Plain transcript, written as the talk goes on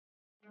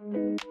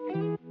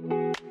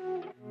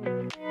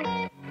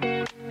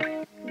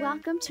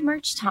Welcome to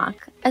Merch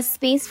Talk, a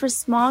space for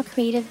small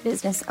creative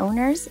business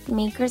owners,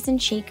 makers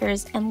and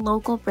shakers, and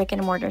local brick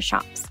and mortar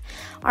shops.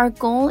 Our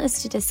goal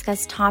is to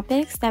discuss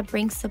topics that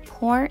bring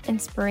support,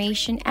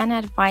 inspiration, and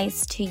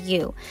advice to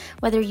you,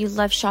 whether you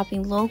love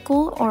shopping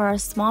local or are a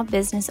small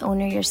business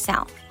owner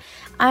yourself.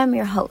 I'm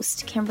your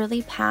host,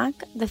 Kimberly Pack,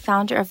 the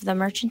founder of The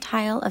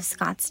Merchantile of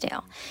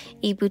Scottsdale,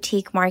 a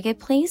boutique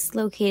marketplace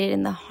located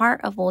in the heart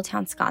of Old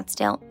Town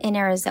Scottsdale in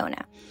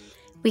Arizona.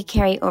 We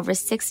carry over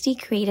 60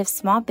 creative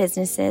small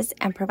businesses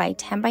and provide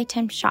 10 by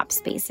 10 shop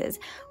spaces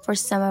for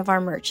some of our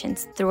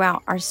merchants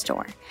throughout our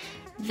store.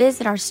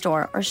 Visit our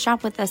store or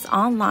shop with us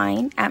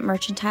online at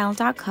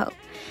merchantile.co.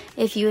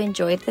 If you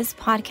enjoyed this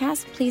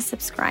podcast, please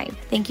subscribe.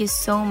 Thank you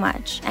so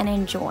much and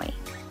enjoy.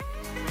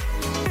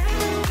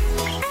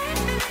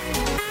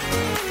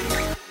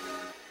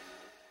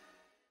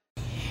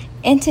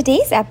 In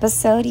today's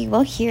episode, you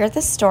will hear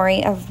the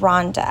story of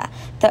Rhonda,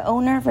 the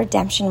owner of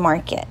Redemption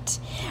Market.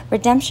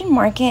 Redemption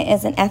Market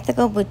is an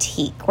ethical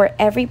boutique where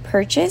every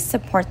purchase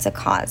supports a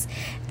cause.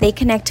 They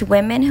connect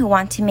women who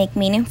want to make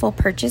meaningful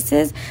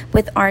purchases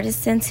with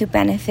artisans who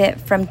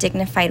benefit from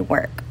dignified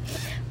work.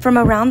 From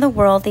around the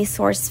world, they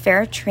source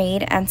fair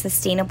trade and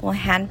sustainable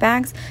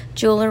handbags,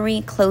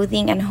 jewelry,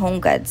 clothing, and home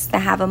goods that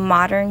have a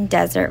modern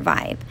desert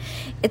vibe.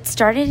 It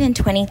started in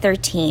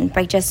 2013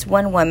 by just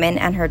one woman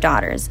and her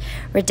daughters.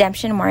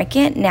 Redemption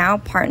Market now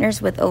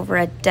partners with over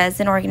a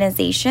dozen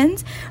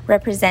organizations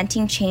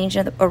representing change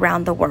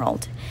around the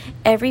world.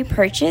 Every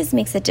purchase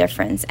makes a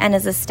difference and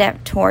is a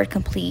step toward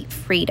complete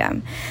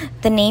freedom.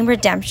 The name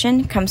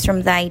Redemption comes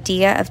from the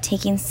idea of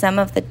taking some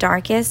of the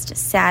darkest,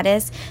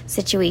 saddest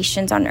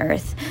situations on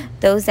earth,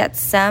 those that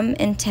some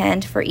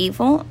intend for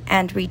evil,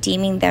 and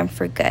redeeming them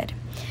for good.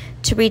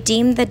 To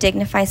redeem the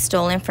dignified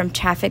stolen from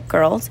trafficked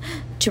girls,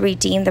 to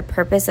redeem the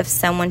purpose of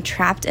someone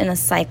trapped in a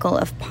cycle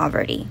of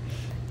poverty.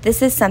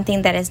 This is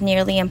something that is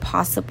nearly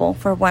impossible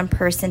for one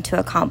person to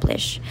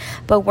accomplish,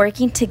 but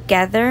working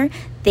together,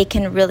 they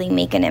can really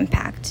make an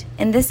impact.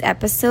 In this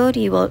episode,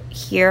 you will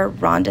hear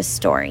Rhonda's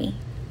story.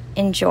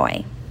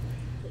 Enjoy.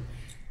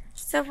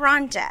 So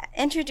Rhonda,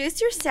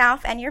 introduce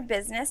yourself and your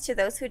business to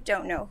those who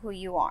don't know who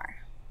you are.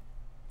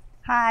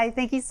 Hi,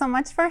 thank you so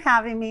much for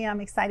having me.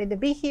 I'm excited to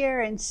be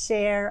here and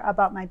share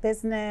about my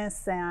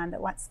business and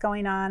what's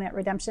going on at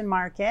Redemption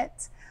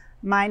Market.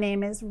 My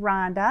name is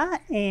Rhonda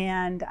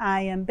and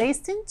I am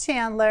based in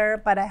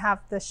Chandler, but I have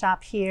the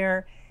shop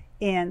here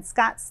in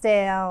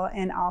Scottsdale,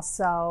 and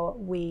also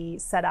we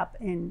set up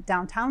in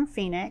downtown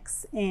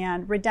Phoenix.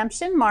 And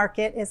Redemption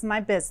Market is my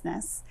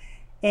business,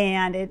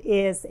 and it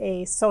is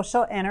a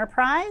social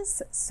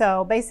enterprise.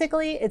 So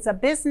basically it's a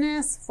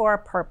business for a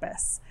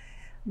purpose.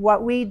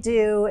 What we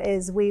do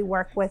is we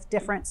work with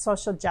different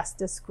social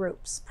justice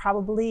groups,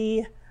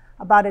 probably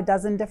about a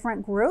dozen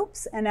different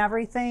groups, and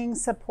everything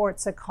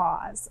supports a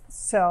cause.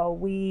 So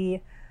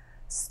we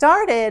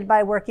started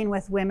by working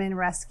with women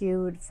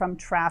rescued from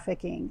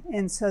trafficking.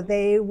 And so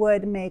they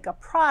would make a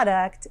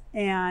product,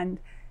 and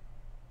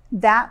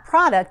that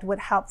product would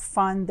help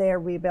fund their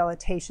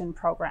rehabilitation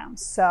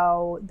programs.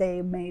 So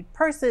they made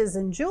purses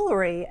and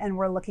jewelry, and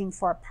we're looking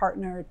for a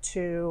partner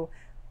to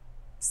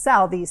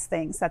sell these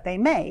things that they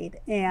made.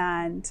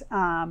 And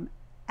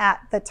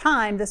at the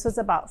time, this was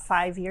about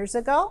 5 years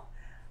ago,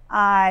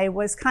 I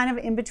was kind of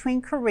in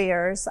between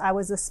careers. I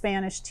was a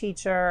Spanish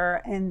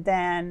teacher, and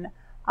then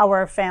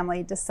our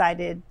family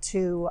decided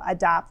to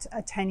adopt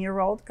a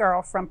 10-year-old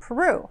girl from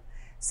Peru.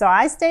 So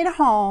I stayed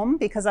home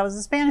because I was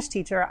a Spanish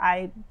teacher.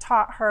 I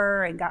taught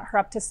her and got her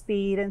up to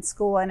speed in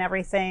school and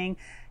everything,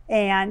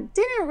 and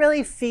didn't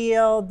really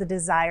feel the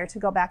desire to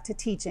go back to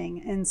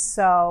teaching. And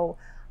so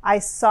I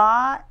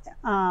saw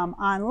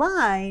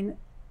online,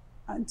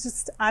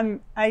 I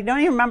don't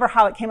even remember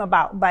how it came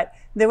about, but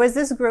there was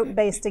this group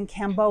based in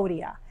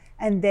Cambodia,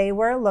 and they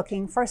were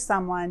looking for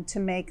someone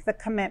to make the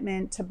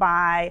commitment to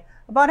buy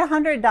about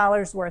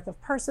 $100 worth of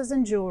purses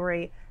and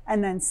jewelry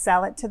and then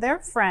sell it to their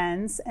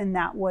friends, and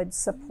that would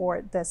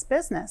support this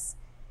business.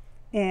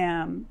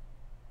 And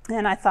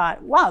I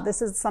thought, wow,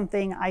 this is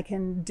something I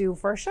can do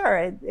for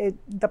sure.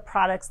 The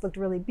products looked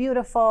really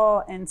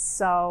beautiful, and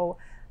so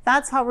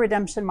that's how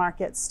Redemption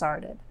Market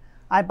started.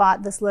 I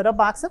bought this little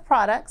box of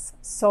products,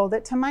 sold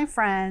it to my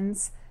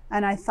friends,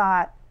 and I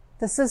thought,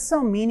 this is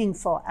so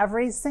meaningful.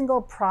 Every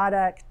single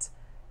product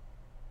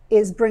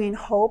is bringing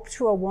hope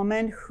to a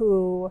woman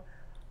who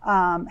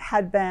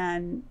had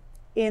been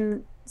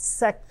in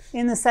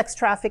the sex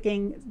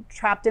trafficking,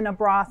 trapped in a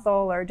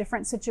brothel or a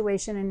different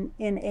situation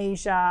in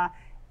Asia.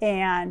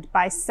 And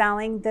by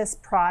selling this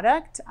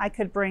product, I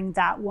could bring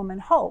that woman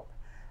hope.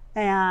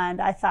 And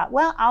I thought,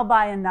 well, I'll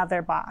buy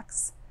another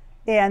box.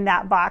 And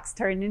that box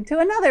turned into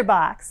another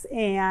box.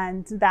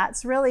 And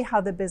that's really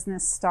how the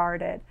business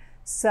started.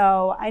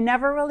 So I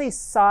never really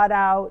sought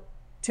out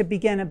to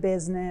begin a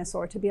business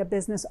or to be a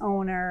business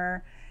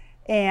owner.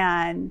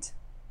 And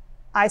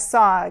I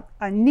saw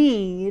a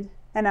need,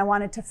 and I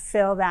wanted to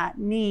fill that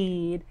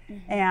need.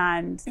 Mm-hmm.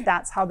 And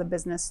that's how the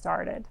business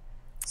started.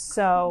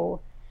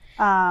 So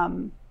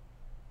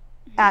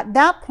at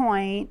that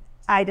point,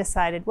 I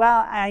decided,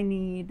 well, I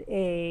need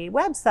a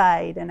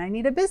website and I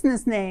need a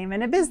business name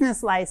and a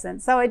business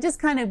license. So it just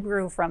kind of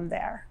grew from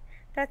there.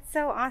 That's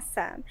so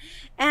awesome.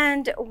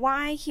 And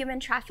why human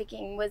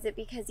trafficking? Was it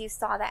because you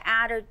saw the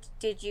ad, or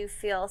did you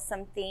feel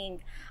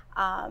something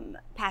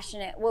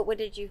passionate?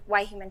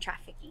 Why human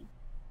trafficking?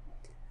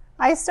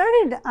 I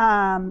started,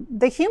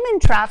 the human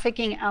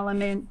trafficking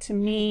element to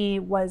me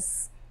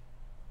was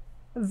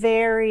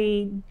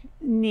very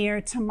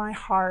near to my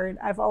heart.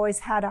 I've always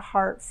had a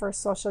heart for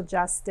social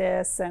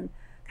justice and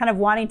kind of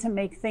wanting to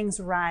make things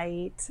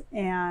right.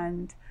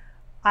 And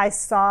I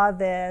saw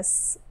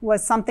this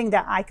was something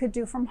that I could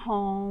do from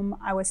home.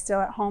 I was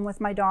still at home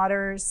with my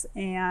daughters,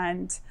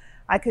 and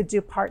I could do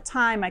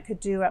part-time. I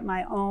could do at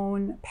my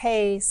own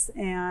pace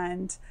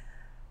and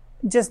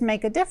just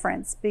make a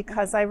difference,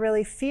 because I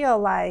really feel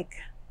like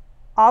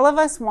all of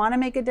us want to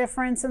make a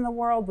difference in the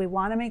world. We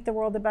want to make the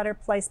world a better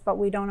place, but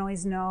we don't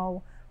always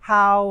know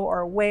how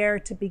or where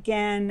to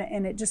begin,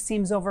 and it just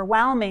seems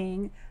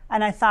overwhelming.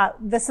 And I thought,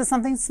 this is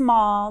something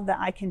small that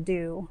I can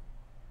do,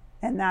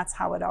 and that's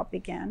how it all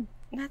began.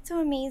 That's so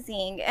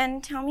amazing.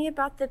 And tell me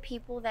about the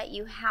people that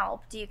you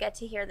help. Do you get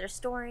to hear their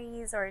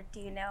stories, or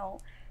do you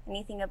know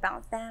anything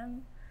about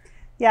them?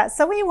 Yeah,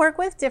 so we work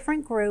with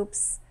different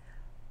groups.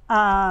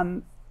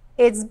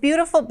 It's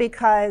beautiful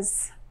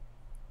because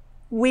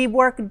we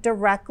work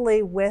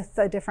directly with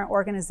the different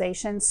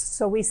organizations.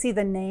 So we see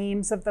the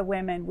names of the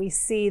women. We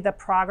see the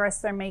progress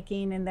they're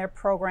making in their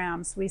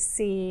programs. We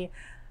see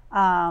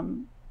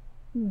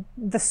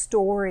the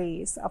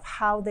stories of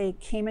how they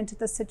came into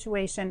the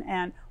situation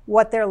and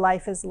what their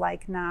life is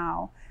like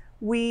now.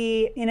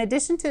 We, in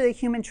addition to the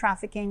human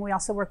trafficking, we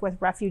also work with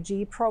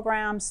refugee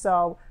programs.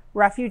 So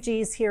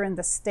refugees here in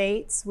the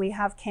States, we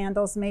have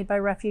candles made by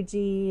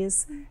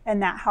refugees,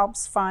 and that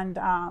helps fund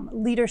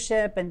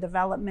leadership and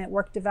development,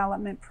 work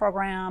development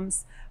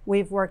programs.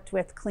 We've worked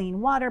with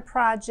clean water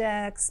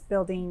projects,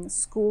 building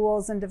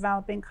schools in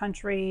developing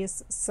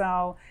countries.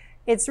 So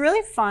it's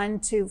really fun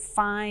to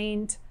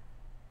find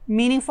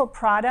meaningful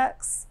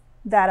products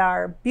that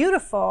are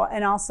beautiful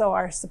and also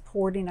are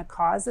supporting a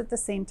cause at the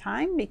same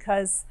time,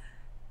 because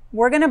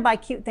we're going to buy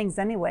cute things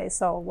anyway,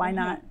 so why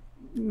not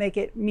make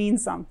it mean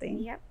something?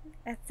 Yep,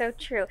 that's so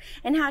true.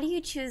 And how do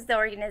you choose the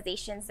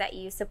organizations that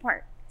you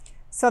support?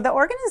 So the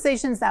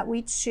organizations that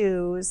we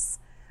choose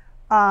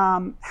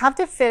have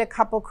to fit a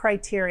couple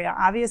criteria.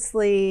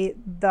 Obviously,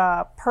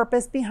 the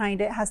purpose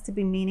behind it has to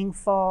be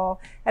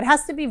meaningful. It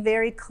has to be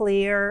very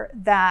clear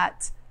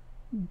that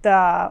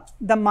the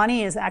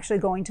money is actually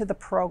going to the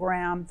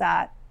program,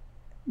 that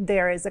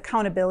there is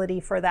accountability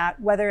for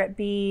that, whether it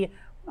be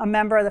a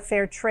member of the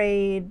Fair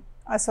Trade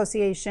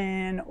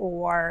Association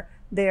or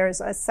there's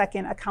a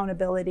second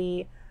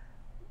accountability.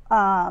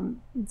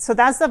 So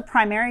that's the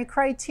primary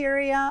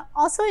criteria.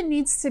 Also, it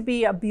needs to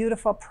be a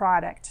beautiful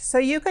product. So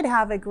you could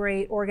have a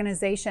great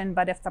organization,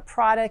 but if the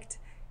product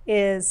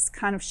is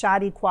kind of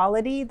shoddy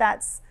quality,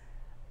 that's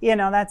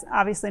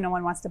obviously no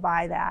one wants to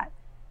buy that.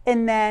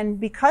 And then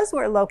because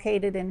we're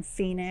located in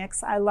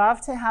Phoenix, I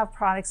love to have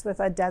products with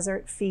a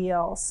desert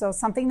feel. So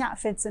something that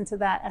fits into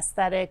that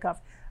aesthetic of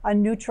a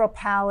neutral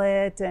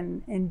palette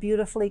and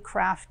beautifully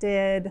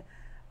crafted,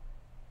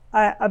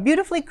 a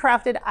beautifully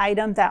crafted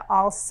item that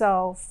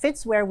also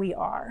fits where we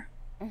are.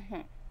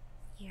 Mm-hmm.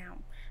 Yeah,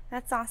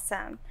 that's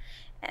awesome.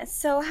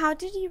 So how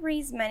did you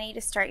raise money to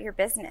start your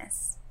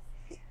business?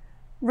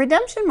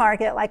 Redemption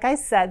Market, like I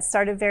said,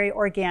 started very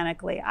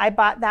organically. I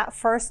bought that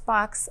first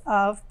box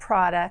of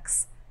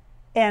products,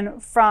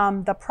 and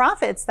from the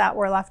profits that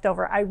were left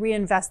over, I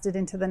reinvested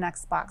into the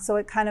next box. So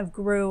it kind of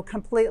grew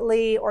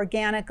completely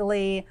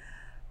organically.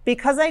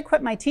 Because I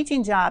quit my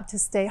teaching job to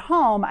stay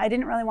home, I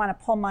didn't really want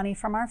to pull money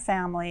from our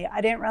family.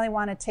 I didn't really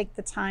want to take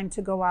the time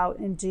to go out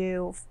and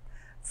do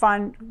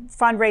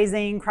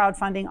fundraising,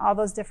 crowdfunding, all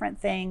those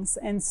different things.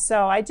 And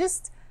so I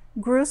just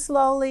grew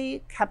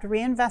slowly, kept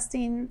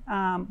reinvesting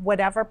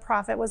whatever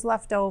profit was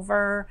left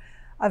over.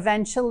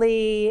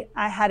 Eventually,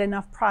 I had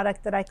enough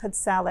product that I could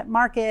sell at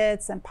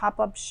markets and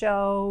pop-up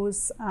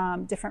shows,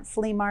 different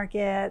flea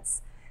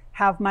markets,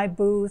 have my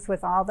booth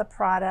with all the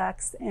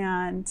products.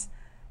 And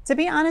to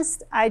be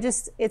honest,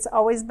 it's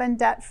always been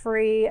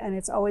debt-free, and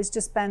it's always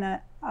just been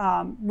a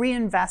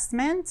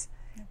reinvestment.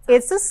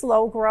 It's a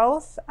slow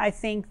growth. I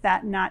think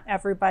that not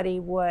everybody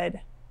would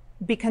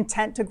be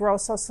content to grow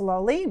so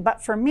slowly,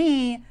 but for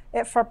me,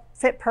 it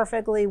fit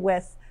perfectly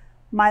with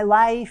my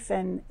life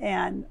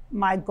and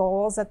my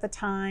goals at the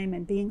time,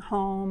 and being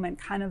home, and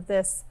kind of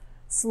this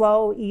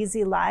slow,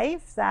 easy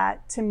life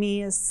that to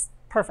me is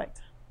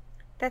perfect.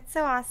 That's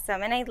so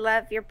awesome. And I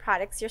love your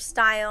products, your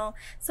style.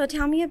 So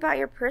tell me about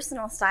your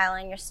personal style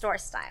and your store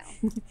style.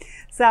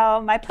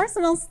 So my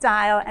personal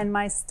style and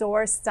my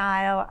store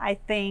style, I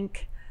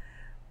think,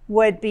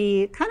 would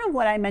be kind of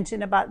what I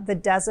mentioned about the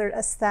desert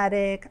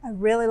aesthetic. I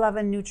really love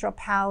a neutral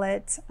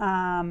palette.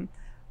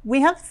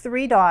 We have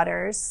 3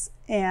 daughters,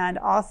 and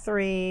all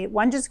 3,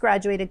 one just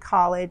graduated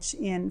college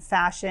in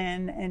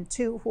fashion, and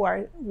 2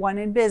 one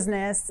in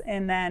business.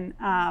 And then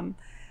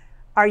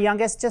Our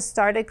youngest just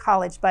started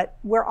college, but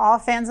we're all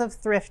fans of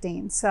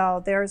thrifting.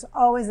 So there's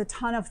always a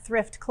ton of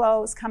thrift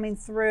clothes coming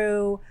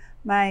through.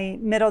 My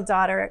middle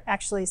daughter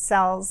actually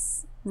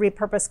sells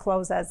repurposed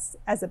clothes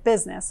as a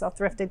business, so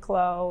thrifted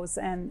clothes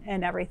and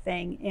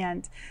everything.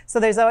 And so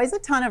there's always a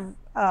ton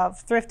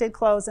of thrifted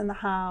clothes in the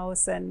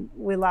house, and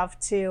we love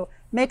to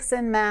mix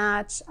and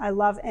match. I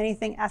love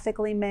anything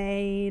ethically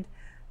made.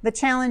 The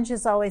challenge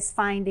is always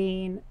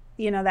finding,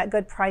 that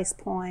good price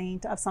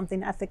point of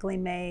something ethically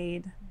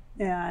made.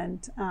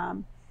 And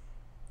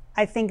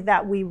I think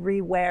that we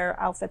rewear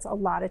outfits a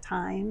lot of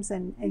times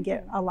and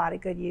get a lot of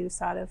good use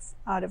out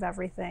of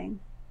everything.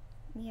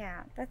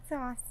 Yeah, that's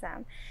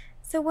awesome.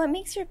 So what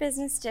makes your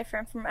business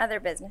different from other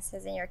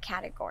businesses in your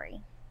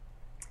category?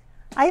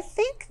 I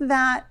think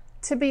that,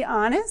 to be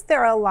honest,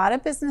 there are a lot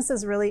of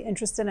businesses really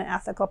interested in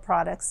ethical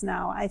products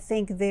now. I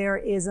think there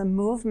is a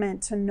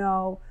movement to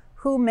know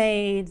who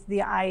made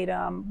the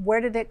item, where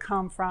did it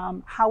come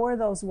from, how were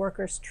those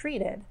workers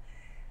treated.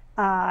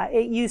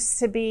 It used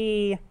to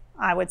be,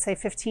 I would say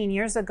 15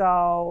 years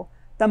ago,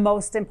 the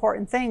most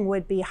important thing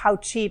would be, how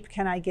cheap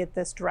can I get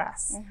this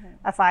dress?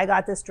 Mm-hmm. If I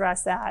got this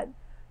dress at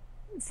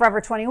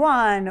Forever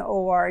 21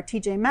 or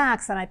TJ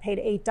Maxx and I paid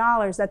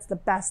 $8, that's the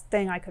best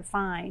thing I could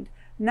find.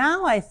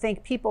 Now I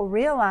think people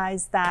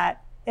realize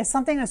that if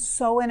something is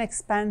so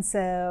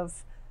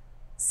inexpensive,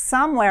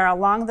 somewhere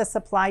along the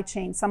supply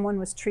chain, someone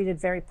was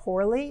treated very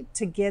poorly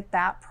to get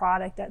that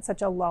product at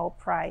such a low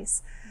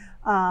price.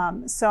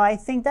 So I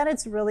think that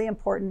it's really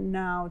important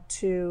now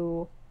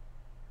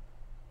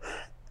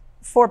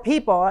for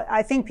people,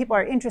 I think people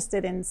are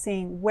interested in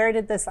seeing, where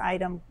did this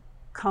item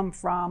come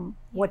from?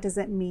 What does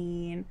it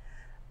mean?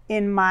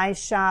 In my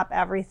shop,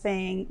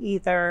 everything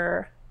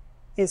either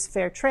is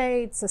fair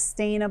trade,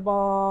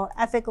 sustainable,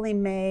 ethically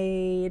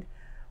made,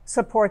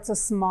 supports a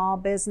small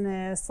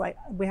business. Like,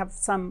 we have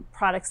some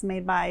products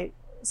made by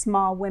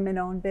small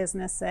women-owned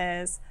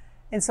businesses.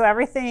 And so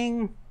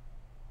everything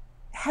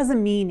has a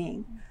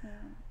meaning.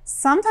 Mm-hmm.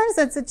 Sometimes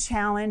it's a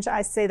challenge.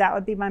 I say that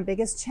would be my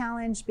biggest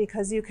challenge,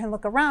 because you can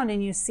look around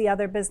and you see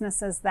other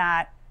businesses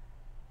that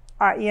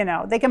are,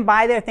 they can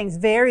buy their things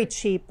very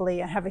cheaply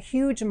and have a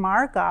huge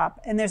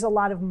markup, and there's a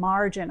lot of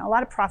margin, a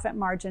lot of profit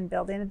margin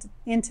built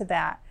into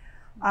that.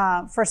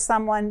 For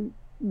someone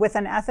with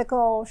an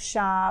ethical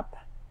shop,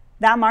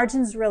 that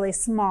margin's really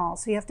small,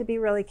 so you have to be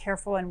really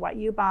careful in what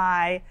you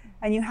buy,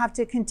 and you have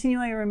to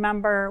continually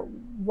remember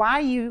why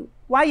you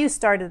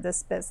started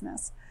this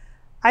business.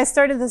 I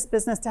started this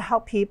business to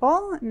help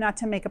people, not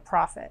to make a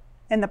profit.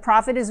 And the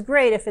profit is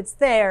great if it's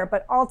there,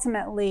 but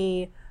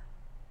ultimately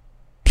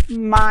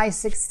my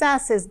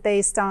success is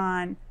based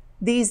on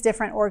these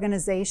different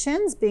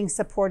organizations being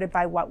supported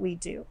by what we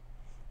do.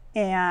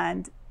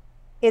 And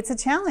it's a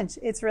challenge.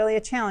 It's really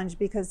a challenge,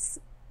 because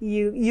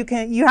you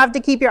have to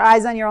keep your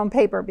eyes on your own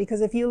paper,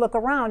 because if you look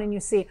around and you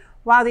see,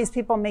 wow, these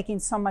people are making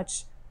so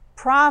much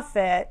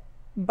profit,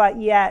 but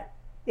yet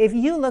if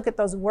you look at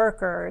those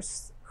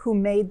workers who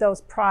made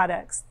those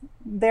products,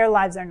 their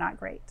lives are not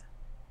great.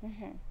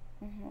 Mm-hmm.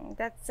 Mm-hmm.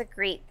 That's a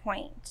great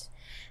point.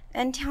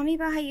 And tell me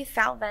about how you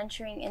felt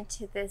venturing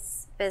into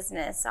this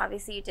business.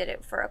 Obviously, you did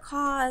it for a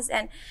cause.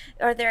 And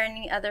are there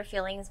any other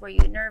feelings? Were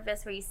you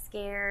nervous? Were you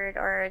scared?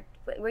 Or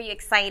were you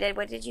excited?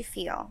 What did you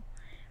feel?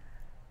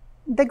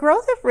 The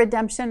growth of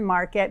Redemption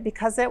Market,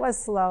 because it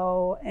was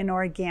slow and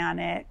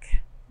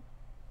organic,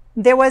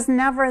 there was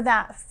never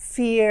that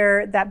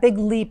fear, that big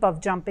leap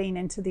of jumping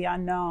into the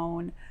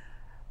unknown.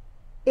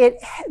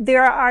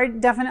 There are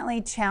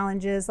definitely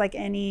challenges, like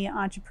any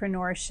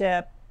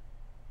entrepreneurship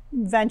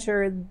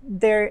venture.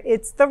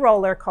 It's the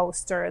roller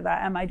coaster,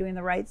 that am I doing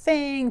the right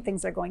thing?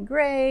 Things are going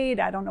great.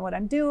 I don't know what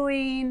I'm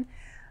doing.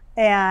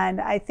 And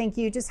I think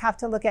you just have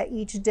to look at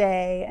each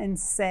day and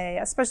say,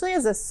 especially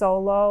as a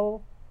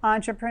solo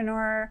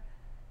entrepreneur,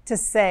 to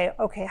say,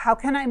 okay, how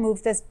can I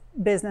move this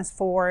business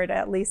forward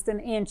at least an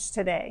inch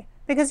today?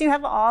 Because you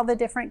have all the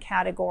different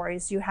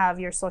categories. You have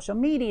your social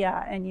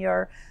media and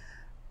your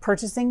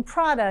purchasing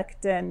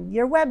product and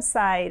your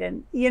website,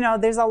 and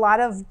there's a lot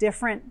of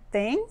different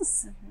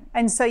things. Mm-hmm.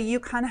 And so you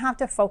kind of have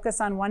to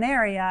focus on one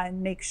area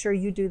and make sure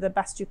you do the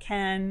best you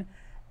can,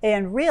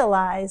 and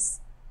realize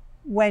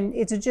when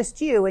it's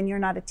just you and you're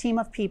not a team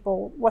of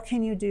people, what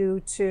can you do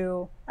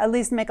to at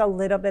least make a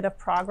little bit of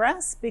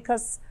progress?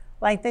 Because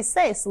like they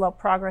say, slow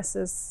progress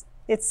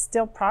it's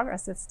still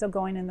progress. It's still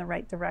going in the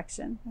right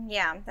direction.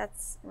 Yeah,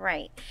 that's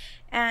right.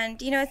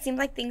 And, it seemed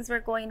like things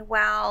were going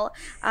well.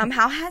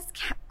 How has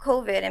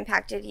COVID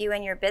impacted you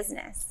and your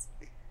business?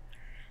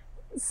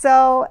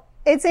 So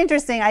it's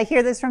interesting. I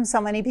hear this from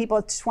so many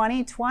people.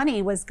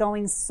 2020 was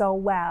going so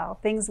well.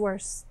 Things were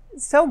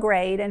so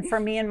great. And for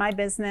me and my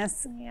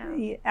business,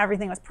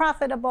 everything was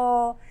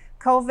profitable.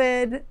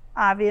 COVID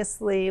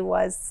obviously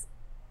was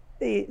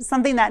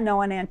something that no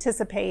one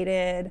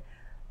anticipated.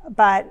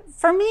 But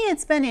for me,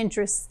 it's been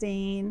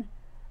interesting.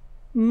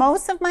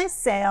 Most of my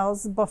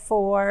sales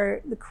before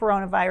the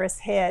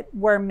coronavirus hit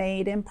were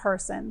made in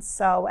person.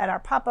 So at our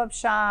pop-up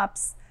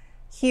shops,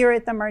 here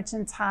at the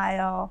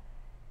Mercantile,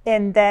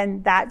 and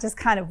then that just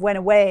kind of went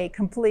away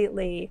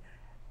completely.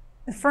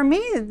 For me,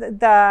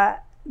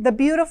 the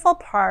beautiful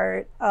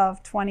part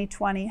of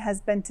 2020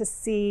 has been to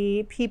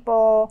see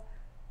people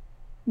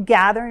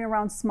gathering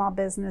around small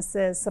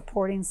businesses,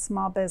 supporting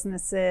small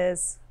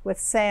businesses with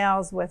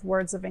sales, with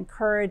words of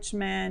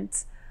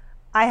encouragement.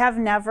 I have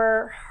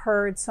never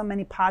heard so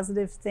many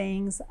positive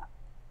things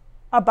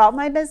about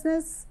my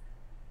business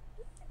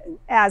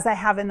as I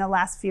have in the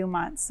last few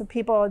months. So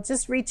people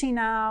just reaching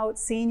out,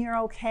 seeing you're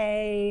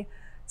okay,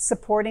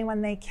 supporting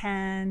when they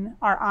can.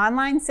 Our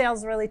online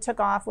sales really took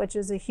off, which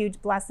is a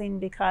huge blessing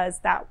because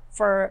that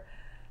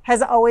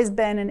has always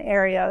been an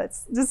area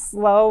that's just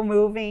slow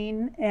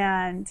moving,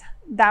 and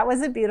that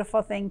was a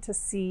beautiful thing to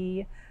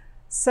see.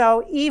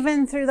 So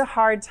even through the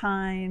hard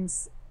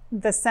times,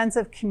 the sense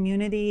of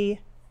community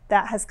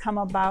that has come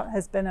about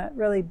has been a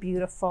really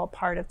beautiful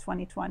part of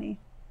 2020.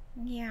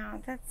 Yeah,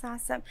 that's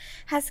awesome.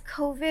 Has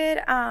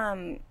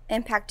COVID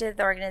impacted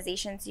the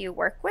organizations you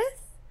work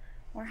with,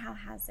 or how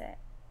has it?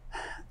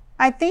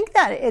 I think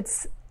that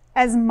it's,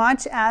 as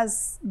much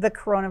as the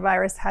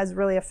coronavirus has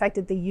really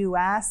affected the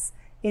U.S.,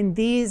 in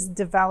these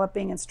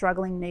developing and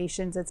struggling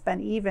nations, it's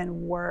been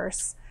even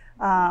worse.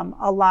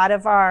 A lot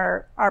of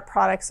our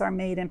products are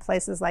made in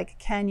places like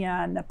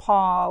Kenya,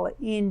 Nepal,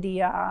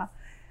 India,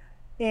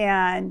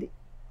 and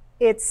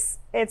it's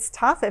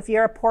tough. If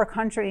you're a poor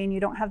country and you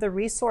don't have the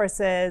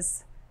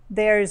resources,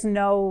 there's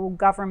no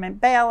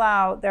government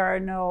bailout, there are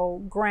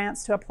no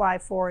grants to apply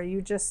for,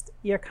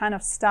 you're kind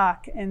of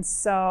stuck. And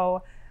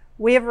so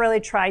we have really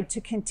tried to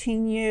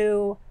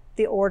continue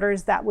the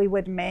orders that we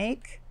would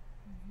make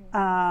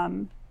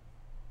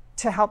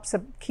to help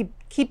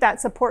keep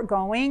that support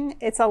going.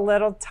 It's a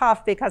little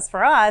tough because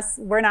for us,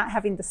 we're not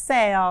having the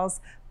sales,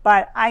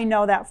 but I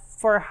know that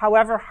for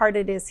however hard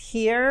it is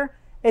here,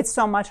 it's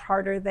so much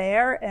harder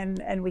there,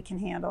 and we can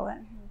handle it.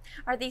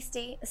 Are they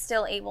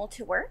still able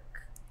to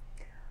work?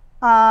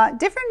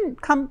 Different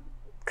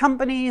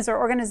companies or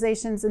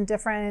organizations in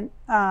different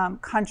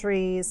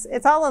countries,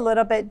 it's all a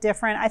little bit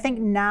different. I think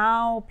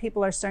now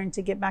people are starting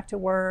to get back to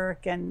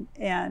work and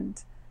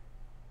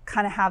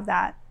kind of have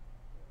that,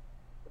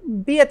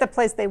 be at the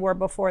place they were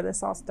before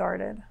this all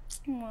started.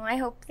 Well, I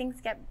hope things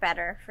get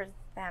better for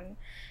them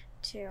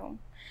too.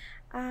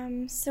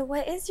 So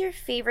what is your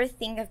favorite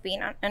thing of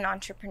being an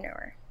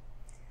entrepreneur?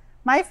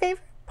 My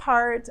favorite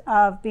part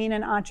of being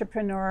an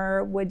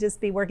entrepreneur would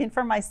just be working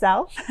for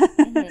myself.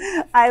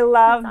 Mm-hmm. I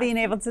love being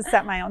able to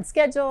set my own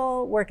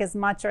schedule, work as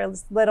much or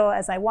as little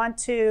as I want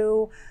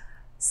to,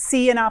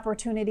 see an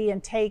opportunity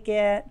and take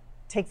it,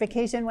 take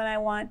vacation when I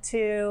want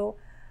to.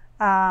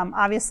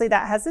 Obviously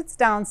that has its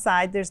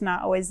downside. There's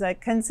not always a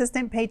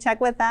consistent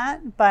paycheck with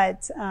that,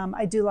 but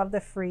I do love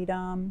the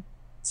freedom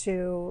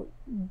to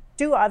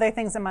do other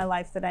things in my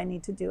life that I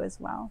need to do as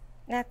well.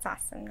 That's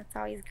awesome. That's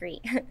always great.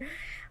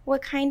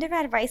 What kind of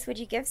advice would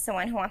you give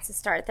someone who wants to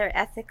start their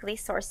ethically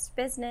sourced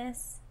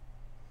business?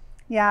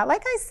 Yeah,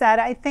 like I said,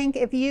 I think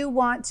if you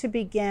want to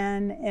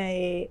begin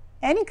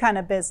any kind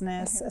of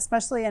business, mm-hmm.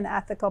 especially an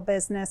ethical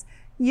business,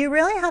 you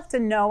really have to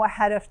know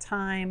ahead of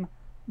time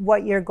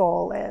what your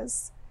goal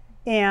is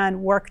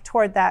and work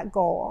toward that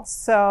goal.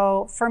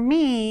 So for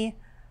me,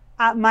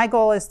 my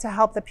goal is to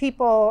help the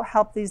people,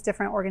 help these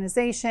different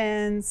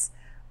organizations,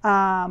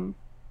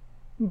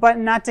 but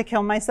not to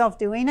kill myself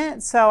doing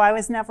it. So I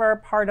was never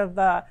part of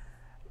the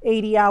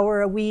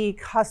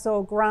 80-hour-a-week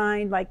hustle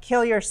grind, like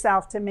kill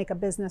yourself to make a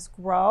business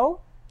grow.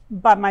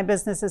 But my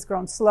business has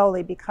grown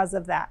slowly because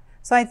of that.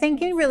 So I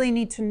think you really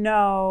need to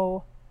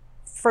know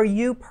for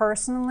you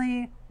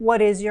personally,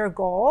 what is your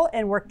goal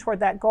and work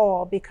toward that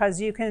goal, because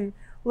you can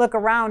look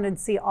around and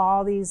see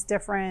all these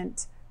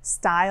different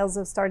styles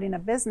of starting a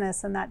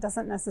business, and that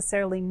doesn't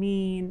necessarily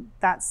mean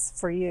that's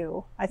for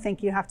you. I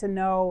think you have to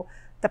know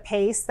the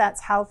pace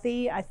that's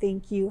healthy. I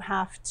think you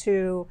have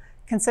to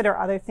consider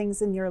other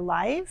things in your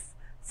life.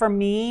 For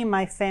me,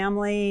 my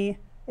family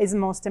is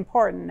most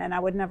important, and I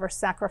would never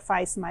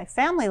sacrifice my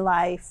family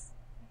life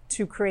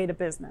to create a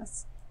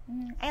business.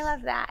 I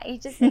love that. You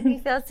just make me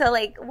feel so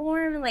like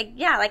warm, like,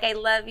 yeah, like I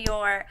love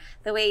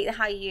the way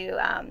how you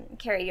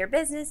carry your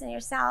business and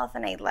yourself,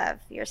 and I love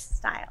your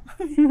style.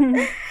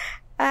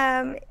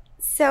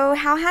 So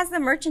how has the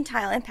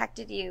merchantile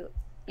impacted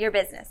your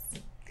business?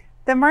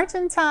 The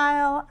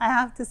merchantile, I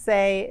have to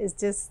say, is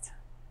just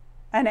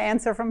an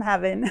answer from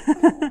heaven.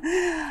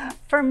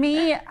 For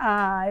me,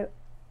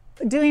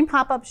 doing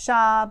pop-up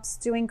shops,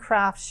 doing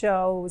craft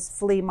shows,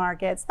 flea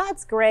markets,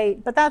 that's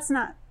great, but that's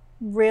not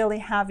really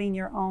having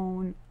your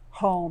own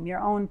home, your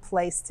own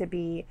place to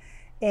be.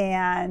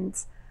 And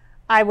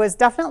I was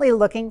definitely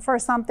looking for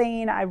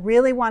something. I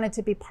really wanted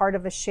to be part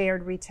of a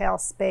shared retail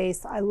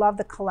space. I love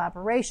the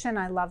collaboration.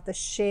 I love the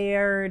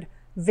shared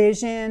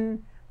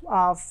vision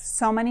of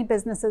so many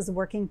businesses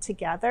working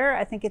together.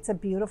 I think it's a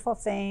beautiful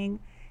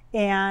thing.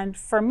 And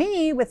for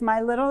me, with my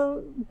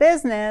little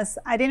business,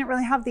 I didn't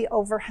really have the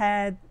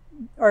overhead,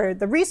 or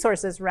the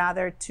resources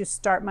rather, to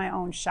start my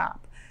own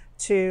shop,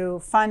 to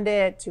fund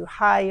it, to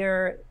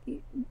hire,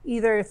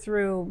 either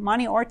through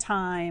money or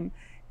time.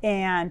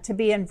 And to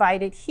be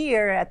invited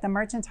here at the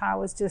Merchantile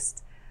was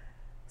just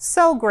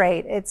So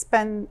great. It's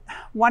been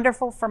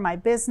wonderful for my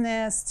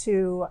business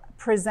to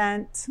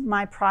present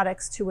my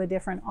products to a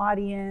different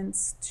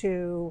audience,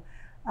 to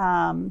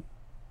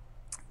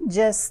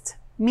just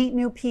meet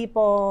new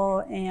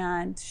people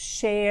and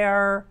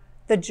share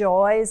the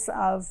joys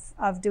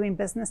of doing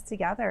business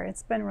together.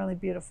 It's been really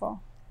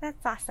beautiful.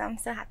 That's awesome. I'm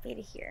so happy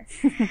to hear.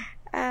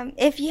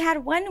 If you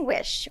had one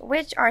wish,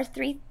 which are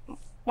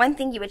one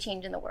thing you would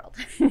change in the world?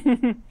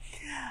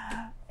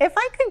 If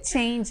I could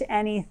change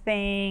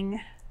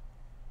anything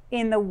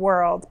in the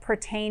world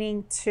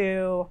pertaining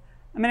to,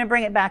 I'm going to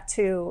bring it back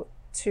to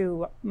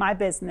my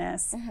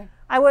business. Mm-hmm.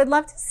 I would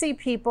love to see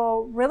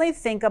people really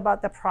think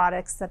about the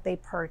products that they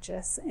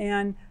purchase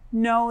and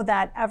know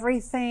that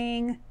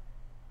everything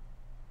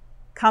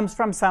comes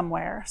from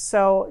somewhere.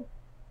 So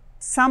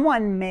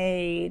someone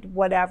made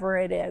whatever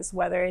it is,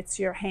 whether it's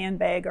your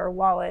handbag or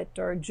wallet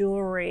or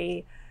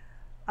jewelry,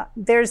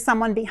 there's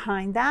someone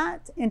behind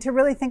that. And to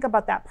really think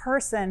about that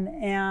person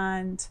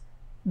and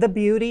the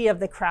beauty of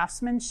the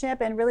craftsmanship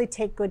and really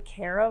take good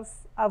care of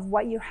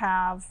what you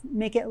have,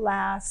 make it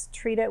last,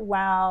 treat it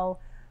well,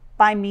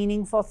 buy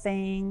meaningful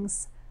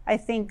things. I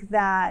think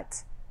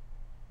that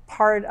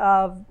part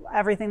of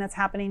everything that's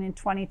happening in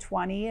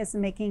 2020 is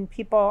making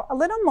people a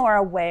little more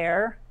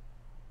aware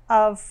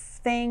of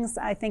things.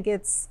 I think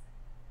it's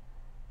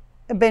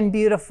been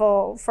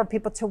beautiful for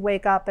people to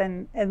wake up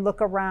and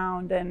look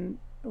around and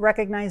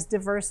recognize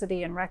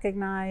diversity and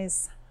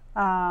recognize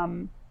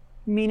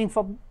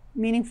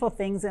meaningful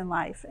things in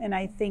life. And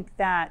I think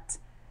that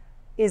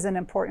is an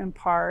important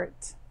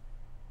part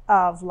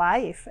of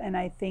life. And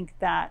I think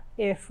that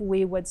if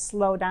we would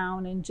slow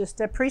down and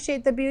just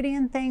appreciate the beauty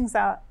in things,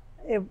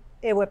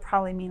 it would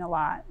probably mean a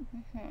lot.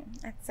 Mm-hmm.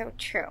 That's so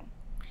true.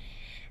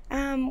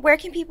 Where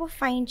can people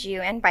find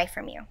you and buy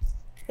from you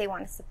if they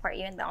want to support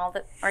you and all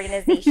the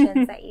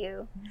organizations that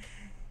you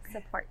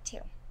support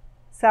too?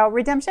 So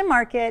Redemption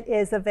Market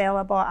is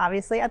available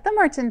obviously at the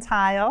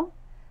Merchantile.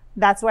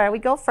 That's where we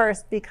go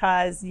first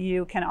because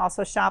you can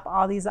also shop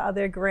all these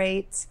other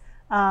great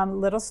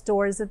little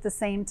stores at the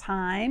same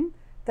time.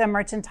 The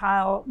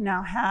Merchantile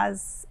now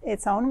has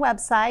its own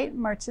website,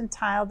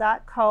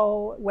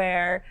 merchantile.co,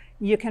 where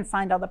you can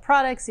find all the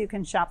products. You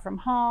can shop from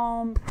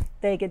home.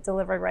 They get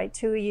delivered right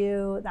to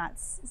you.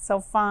 That's so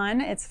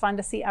fun. It's fun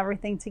to see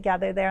everything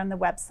together there on the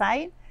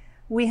website.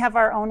 We have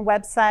our own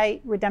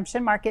website,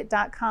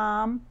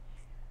 redemptionmarket.com.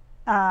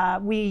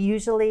 We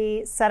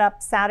usually set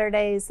up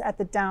Saturdays at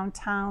the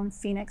downtown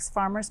Phoenix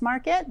Farmers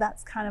Market.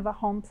 That's kind of a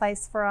home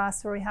place for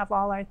us where we have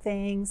all our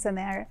things, and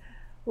there are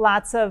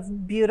lots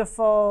of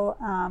beautiful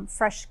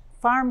fresh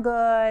farm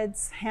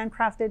goods,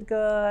 handcrafted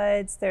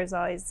goods. There's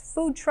always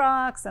food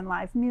trucks and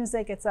live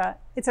music. It's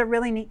a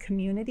really neat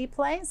community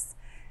place.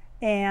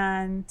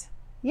 And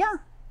yeah,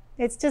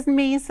 it's just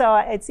me, so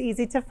it's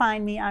easy to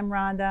find me. I'm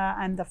Rhonda.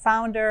 I'm the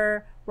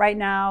founder. Right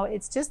now,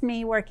 it's just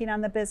me working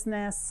on the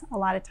business. A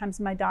lot of times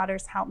my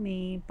daughters help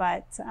me,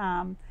 but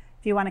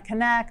if you want to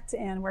connect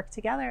and work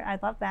together,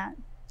 I'd love that.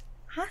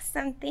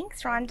 Awesome.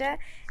 Thanks, Rhonda.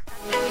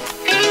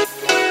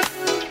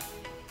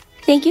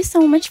 Thank you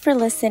so much for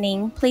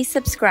listening. Please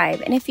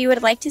subscribe. And if you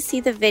would like to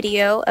see the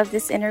video of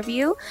this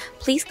interview,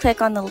 please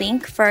click on the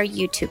link for our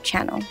YouTube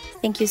channel.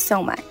 Thank you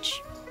so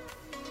much.